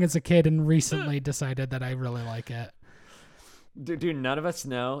that song as a kid, and recently decided that I really like it. Do none of us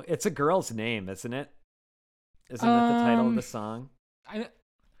know? It's a girl's name, isn't it? Isn't it the title of the song?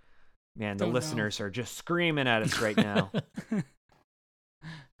 Man, the listeners are just screaming at us right now.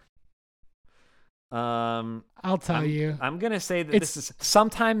 I'll tell you. I'm gonna say that this is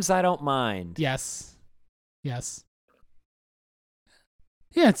Sometimes I Don't Mind. Yes. Yeah,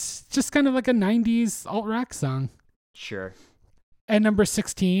 it's just kind of like a 90s alt rock song. Sure. At number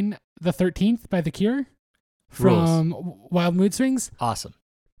 16, The 13th by The Cure from Wild Mood Swings. Awesome.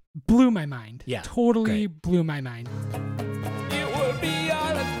 Blew my mind. Yeah. Totally great. Blew my mind. It would be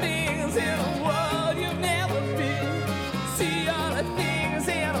all the things in a world you've never been. See all the things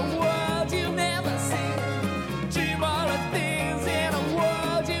in a world you've never seen. Dream all the things in a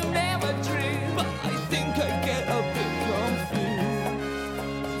world you never dreamed. But I think I get a bit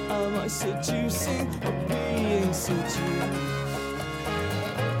confused. Am I seducing or being seduced?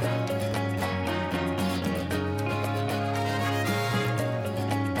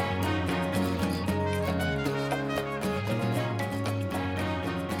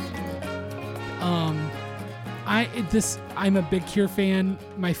 I'm a big Cure fan.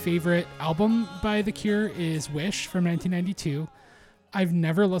 My favorite album by The Cure is Wish from 1992. I've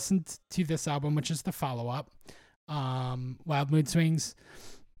never listened to this album, which is the follow-up, Wild Mood Swings.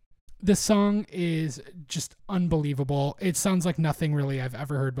 This song is just unbelievable. It sounds like nothing really I've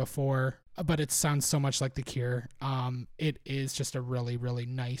ever heard before, but it sounds so much like The Cure. It is just a really, really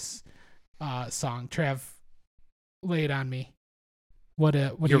nice song. Trav, lay it on me. What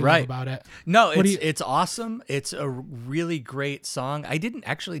do you love about it? No, it's awesome. It's a really great song. I didn't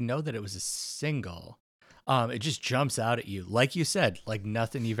actually know that it was a single. It just jumps out at you, like you said, like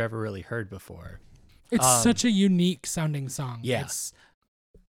nothing you've ever really heard before. It's such a unique sounding song. Yeah.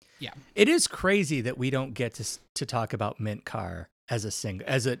 It is crazy that we don't get to talk about Mint Car as a single,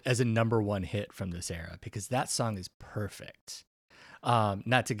 as a number one hit from this era, because that song is perfect.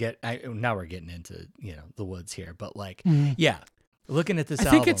 Not to get now we're getting into the woods here, but like yeah. Looking at this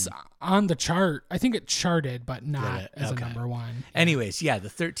album. I think it's on the chart. I think it charted, but not as a number one. Anyways, yeah, the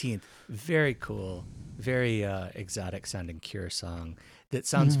 13th, very cool, very exotic sounding Cure song that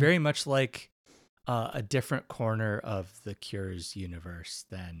sounds very much like a different corner of the Cure's universe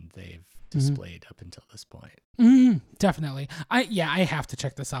than they've displayed up until this point. Definitely. I have to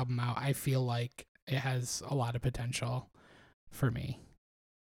check this album out. I feel like it has a lot of potential for me.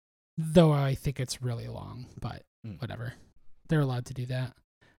 Though I think it's really long, but whatever. They're allowed to do that.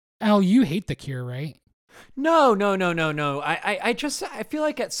 Al, you hate the Cure, right? No. I feel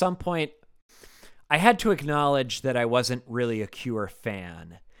like at some point I had to acknowledge that I wasn't really a Cure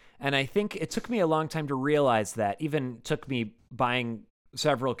fan. And I think it took me a long time to realize that. Even took me buying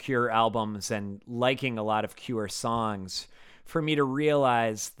several Cure albums and liking a lot of Cure songs for me to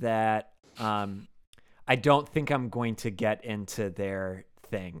realize that I don't think I'm going to get into their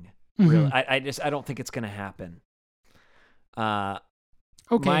thing. Really, I don't think it's going to happen.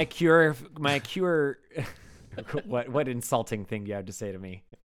 Okay. My Cure. What insulting thing do you have to say to me?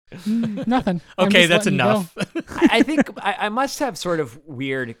 Nothing. Okay, that's enough. I think I must have sort of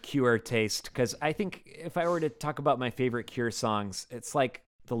weird Cure taste, because I think if I were to talk about my favorite Cure songs, it's like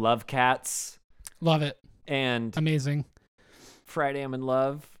the Love Cats. Love it. And Amazing. Friday I'm in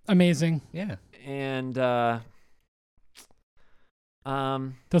Love. Amazing. Yeah. And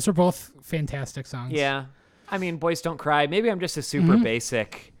those are both fantastic songs. yeah. I mean, Boys Don't Cry. Maybe I'm just a super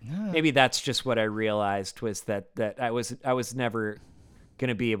basic. No. Maybe that's just what I realized, was that I was never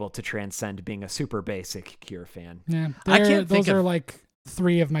gonna be able to transcend being a super basic Cure fan. Yeah. I can't think those are of- like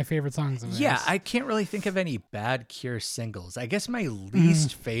 3 of my favorite songs of Yeah, theirs. I can't really think of any bad Cure singles. I guess my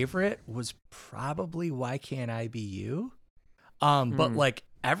least favorite was probably Why Can't I Be You? But like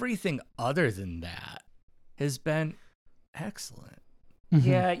everything other than that has been excellent.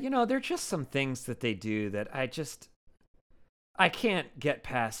 Yeah, there are just some things that they do that I can't get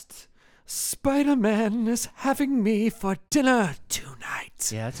past. Spider-Man is having me for dinner tonight.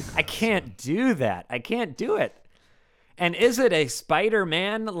 Yeah, it's I can't do that. I can't do it. And is it a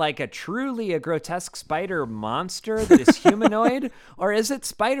Spider-Man, like a grotesque spider monster that is humanoid? Or is it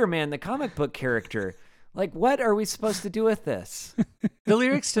Spider-Man, the comic book character? Like, what are we supposed to do with this? The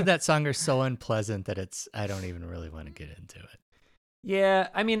lyrics to that song are so unpleasant that I don't even really want to get into it. Yeah,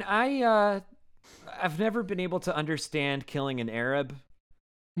 I mean, I've never been able to understand Killing an Arab.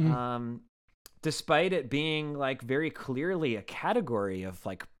 Despite it being like very clearly a category of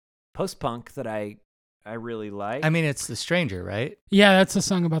like post-punk that I really like. I mean, it's The Stranger, right? Yeah, that's a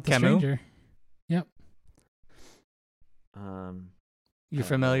song about the Camus? stranger. Yep. You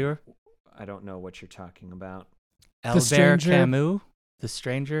familiar? I don't know what you're talking about. Albert Stranger. Camus, The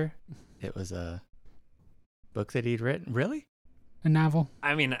Stranger. It was a book that he'd written. Really? A novel.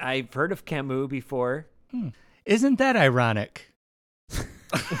 I mean, I've heard of Camus before. Isn't that ironic?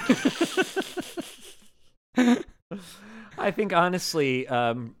 I think honestly,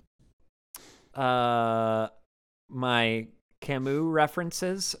 my Camus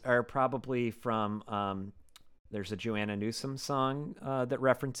references are probably from there's a Joanna Newsom song that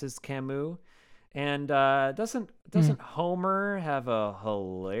references Camus, and doesn't Homer have a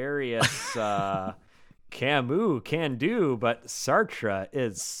hilarious Camus can do, but Sartre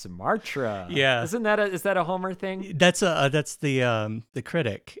is smartra? Yeah. is that a Homer thing? That's the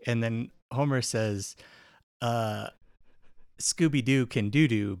critic, and then Homer says, "Scooby Doo can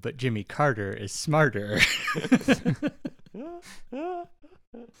do, but Jimmy Carter is smarter."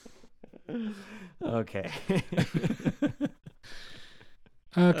 Okay.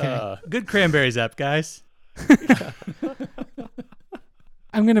 Okay. Good Cranberries up, guys.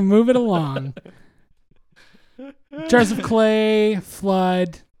 I'm going to move it along. Jars of Clay,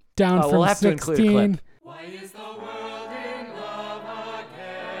 Flood, down from we'll have to include a 16. clip. Why is the world in love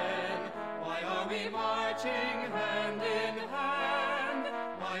again? Why are we marching hand in hand?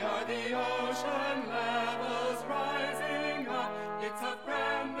 Why are the ocean levels rising up? It's a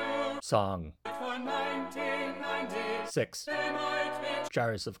brand new Song for 1990. 6. They might be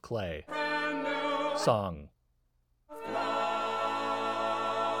Jars of Clay. brand new. Song.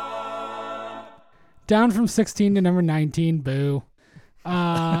 Down from 16 to number 19. Boo.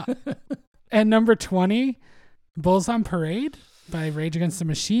 At number 20, Bulls on Parade by Rage Against the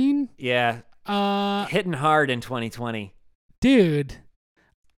Machine. Yeah, hitting hard in 2020. Dude,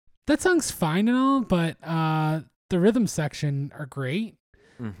 that song's fine and all, but the rhythm section are great.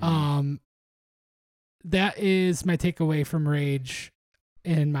 That is my takeaway from Rage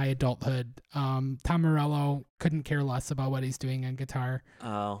in my adulthood. Tom Morello couldn't care less about what he's doing on guitar.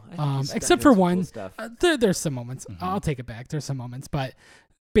 Oh, I think he's Except done for some one. cool stuff. There's some moments. I'll take it back. There's some moments, but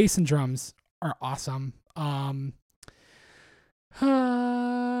bass and drums are awesome.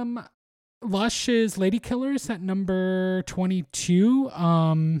 Lush's Lady Killers at number 22. You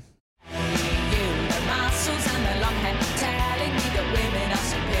are my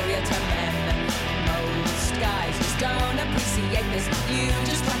you,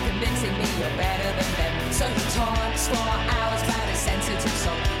 just by convincing me you're better than them. So he talks for hours about a sensitive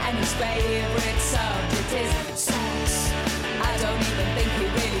song, and his favorite subject is sex. I don't even think he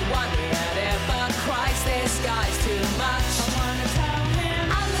really wondered at it, but Christ, this guy's too much. I wanna tell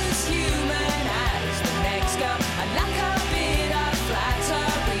him I'm as human as the next girl. I like a bit of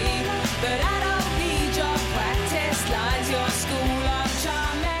flattery, but I don't need your practice lines, your school of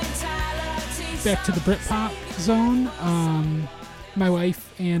charm mentality. Back to the Britpop zone. My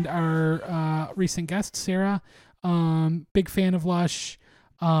wife and our recent guest, Sarah, big fan of Lush.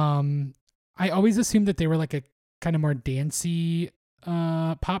 I always assumed that they were like a kind of more dancey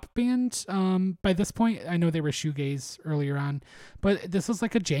pop band. By this point, I know they were shoegaze earlier on, but this was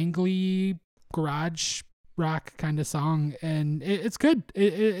like a jangly garage rock kind of song, and it's good.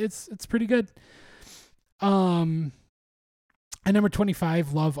 It's pretty good. At number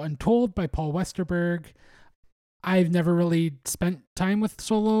 25, Love Untold by Paul Westerberg. I've never really spent time with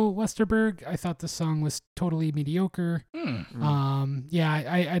solo Westerberg. I thought the song was totally mediocre. Yeah,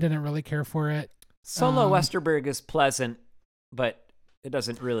 I didn't really care for it. Solo Westerberg is pleasant, but it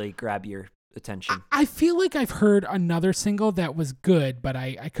doesn't really grab your attention. I feel like I've heard another single that was good, but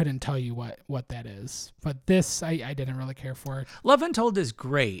I couldn't tell you what that is. But this, I didn't really care for it. Love Untold is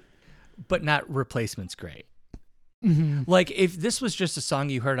great, but not Replacement's great. Mm-hmm. Like, if this was just a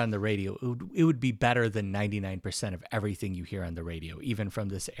song you heard on the radio, it would be better than 99% of everything you hear on the radio, even from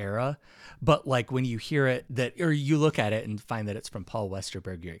this era. But like when you hear it, or you look at it and find that it's from Paul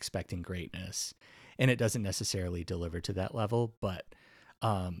Westerberg, you're expecting greatness, and it doesn't necessarily deliver to that level. But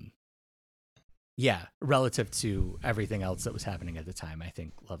yeah, relative to everything else that was happening at the time, I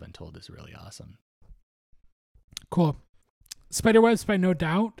think Love Untold is really awesome. Cool. Spiderwebs by No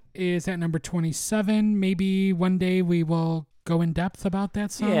Doubt is at number 27. Maybe one day we will go in depth about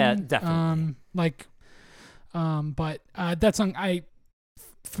that song. Yeah, definitely. But that song,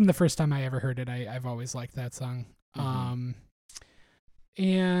 from the first time I ever heard it, I've always liked that song. Mm-hmm.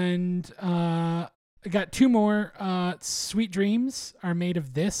 And I got two more. Sweet Dreams Are Made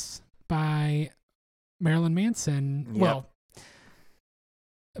of This by Marilyn Manson. Yep. Well,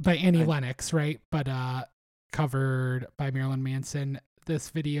 by Annie Lennox, right? But covered by Marilyn Manson. This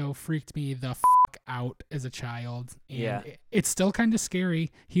video freaked me the fuck out as a child. And it's still kind of scary.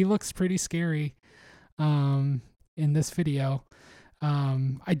 He looks pretty scary in this video. I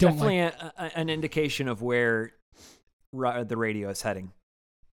don't definitely an indication of where the radio is heading.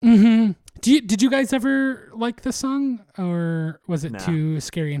 Mm-hmm. Did you guys ever like this song, or was it too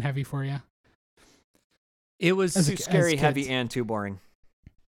scary and heavy for you? It was too scary, heavy, and too boring.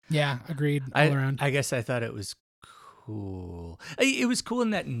 Yeah, agreed. All around. I guess I thought it was cool. It was cool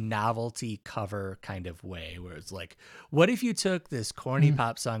in that novelty cover kind of way, where it's like, what if you took this corny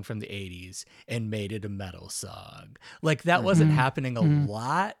pop song from the 80s and made it a metal song? Like, that wasn't happening a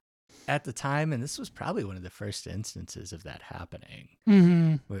lot at the time, and this was probably one of the first instances of that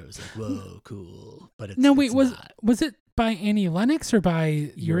happening, where it was like, whoa, cool. But it's was it by Annie Lennox or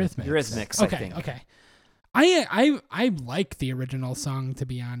by Eurythmics? Eurythmics, okay, I think. Okay. I like the original song, to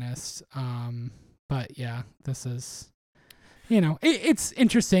be honest. But yeah, this is, it's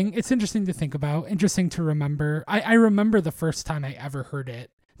interesting. It's interesting to think about, interesting to remember. I remember the first time I ever heard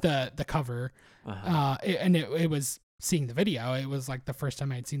it, the cover, and it was seeing the video. It was like the first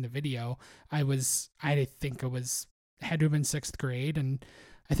time I had seen the video. I think it had to have been 6th grade, and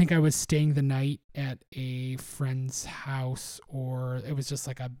I think I was staying the night at a friend's house, or it was just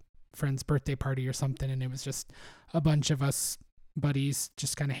like a friend's birthday party or something, and it was just a bunch of us buddies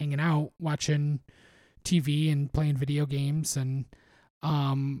just kind of hanging out, watching TV and playing video games, and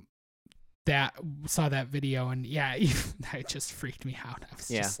saw that video, and it just freaked me out. I was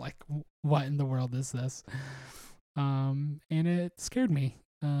just like, what in the world is this? And it scared me.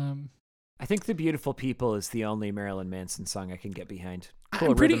 I think The Beautiful People is the only Marilyn Manson song I can get behind.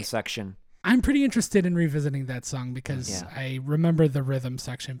 Cool rhythm section. I'm pretty interested in revisiting that song because I remember the rhythm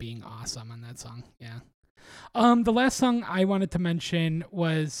section being awesome on that song. Yeah. The last song I wanted to mention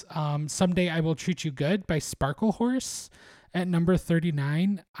was Someday I Will Treat You Good by Sparkle Horse at number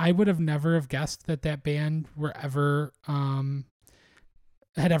 39. I would have never have guessed that band were ever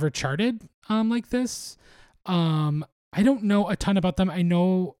had ever charted like this. I don't know a ton about them. I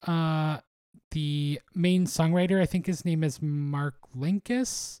know the main songwriter, I think his name is Mark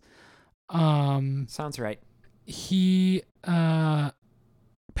Linkous. Sounds right. He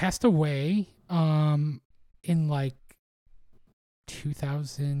passed away in like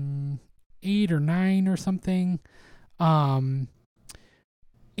 2008 or 9 or something. And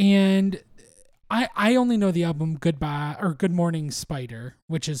I only know the album Good Morning Spider,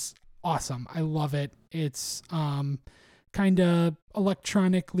 which is awesome. I love it. It's kind of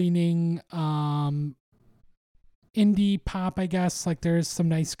electronic leaning, indie pop, I guess. Like there's some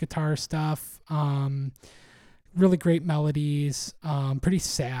nice guitar stuff, really great melodies, pretty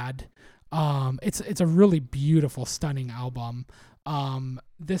sad. It's a really beautiful, stunning album.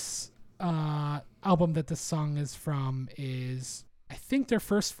 This album that this song is from is, I think, their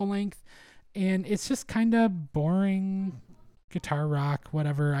first full length, and it's just kind of boring guitar rock,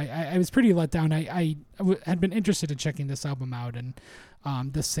 whatever. I was pretty let down. I had been interested in checking this album out, and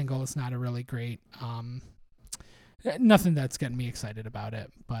this single is not a really great, nothing that's getting me excited about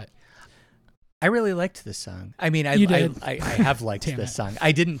it, but I really liked this song. I mean, I have liked this song.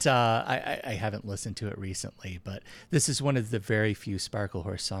 I didn't. I haven't listened to it recently, but this is one of the very few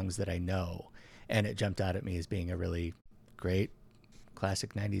Sparklehorse songs that I know, and it jumped out at me as being a really great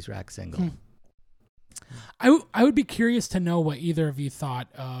classic '90s rock single. I would be curious to know what either of you thought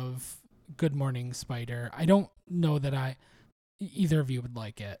of "Good Morning Spider." I don't know that either of you would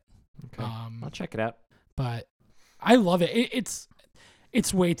like it. Okay, I'll check it out. But I love it.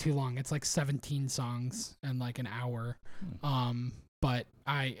 It's way too long. It's like 17 songs and like an hour. But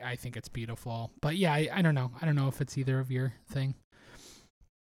I think it's beautiful. But yeah, I don't know. I don't know if it's either of your thing.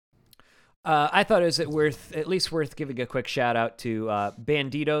 I thought it was at least worth giving a quick shout out to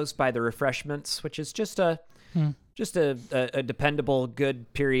Banditos by The Refreshments, which is just a dependable,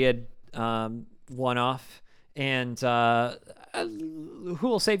 good period one-off. And Who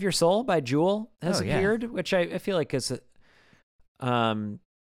Will Save Your Soul by Jewel has appeared, which I feel like is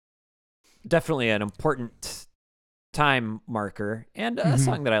definitely an important time marker, and a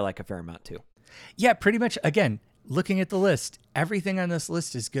song that I like a fair amount too. Yeah, pretty much. Again, looking at the list, everything on this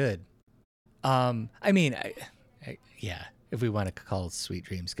list is good. I mean, yeah, if we want to call Sweet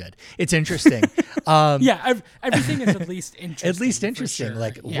Dreams good, it's interesting. Everything is at least interesting. At least interesting. Sure.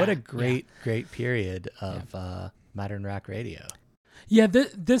 Like, what a great period of modern rock radio. Yeah,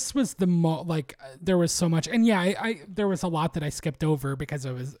 this was the there was so much, and I there was a lot that I skipped over because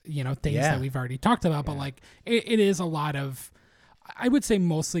it was things that we've already talked about, but like it is a lot of, I would say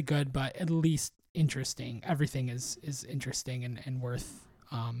mostly good, but at least interesting. Everything is interesting and worth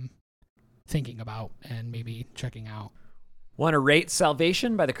thinking about and maybe checking out. Want to rate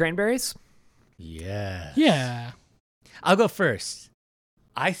Salvation by the Cranberries? Yeah. I'll go first.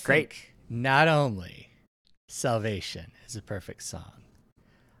 I think not only Salvation is a perfect song,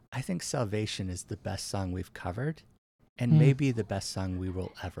 I think Salvation is the best song we've covered, and maybe the best song we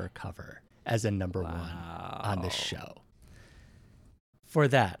will ever cover as a number one on this show. For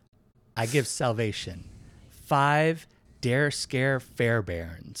that, I give Salvation 5 Dare Scare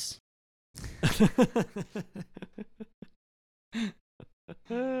Fairbairns.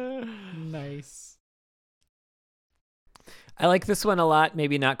 Nice. I like this one a lot,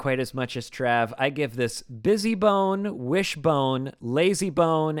 maybe not quite as much as Trav. I give this Busy Bone, Wishbone, Lazy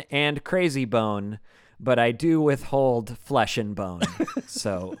Bone, and Crazy Bone, but I do withhold Flesh and Bone.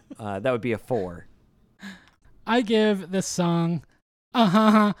 So that would be a 4. I give this song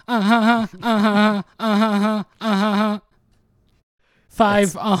 5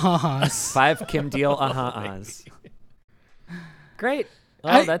 uh-huh-uhs. 5 Kim Deal uh-huh-uhs. Great.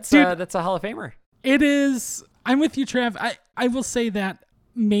 Oh, that's a Hall of Famer. It is. I'm with you, Trav. I will say that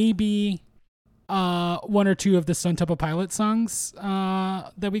maybe 1 or 2 of the Stone Temple Pilots songs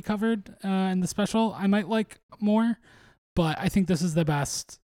that we covered in the special I might like more, but I think this is the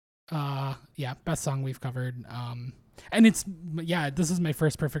best best song we've covered. And this is my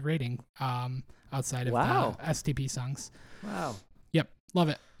first perfect rating outside of the STP songs. Wow. Yep, love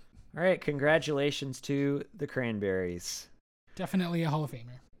it. All right, congratulations to the Cranberries. Definitely a Hall of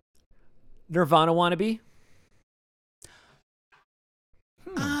Famer. Nirvana wannabe?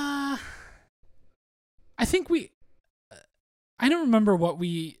 I think I don't remember what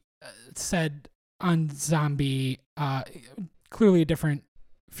we said on Zombie. Clearly a different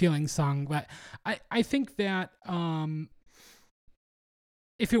feeling song, but I think that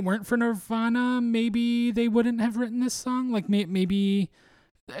if it weren't for Nirvana, maybe they wouldn't have written this song. Like maybe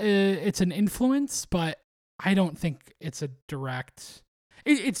it's an influence, but I don't think it's a direct.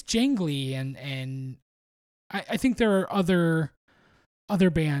 It's jangly, and I think there are other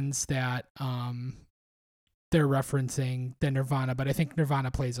bands that they're referencing than Nirvana, but I think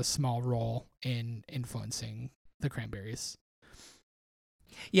Nirvana plays a small role in influencing the Cranberries.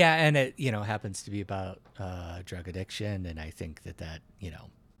 Yeah, and it happens to be about drug addiction, and I think that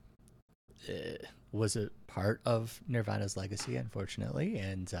was a part of Nirvana's legacy, unfortunately,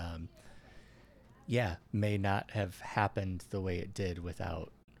 and may not have happened the way it did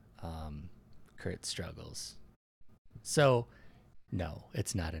without Kurt's struggles. So, no,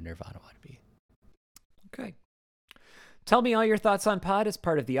 it's not a Nirvana wannabe. Okay. Tell Me All Your Thoughts on Pod is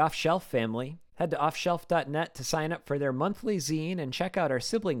part of the Off Shelf family. Head to offshelf.net to sign up for their monthly zine and check out our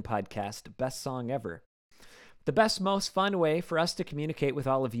sibling podcast, Best Song Ever. The best, most fun way for us to communicate with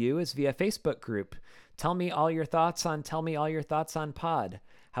all of you is via Facebook group. Tell me all your thoughts on Pod.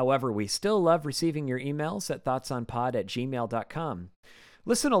 However, we still love receiving your emails at thoughtsonpod@gmail.com.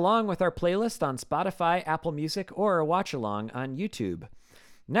 Listen along with our playlist on Spotify, Apple Music, or watch along on YouTube.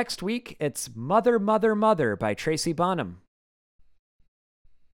 Next week, it's Mother, Mother, Mother by Tracy Bonham.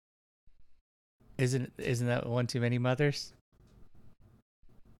 Isn't that one too many mothers?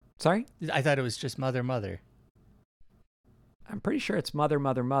 Sorry? I thought it was just Mother, Mother. I'm pretty sure it's Mother,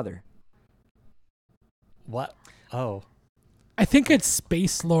 Mother, Mother. What? Oh. I think it's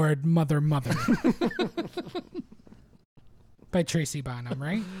Space Lord Mother Mother by Tracy Bonham,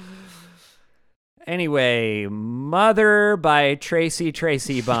 right? Anyway, Mother by Tracy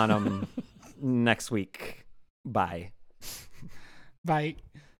Bonham next week. Bye. Bye.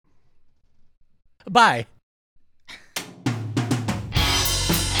 Bye.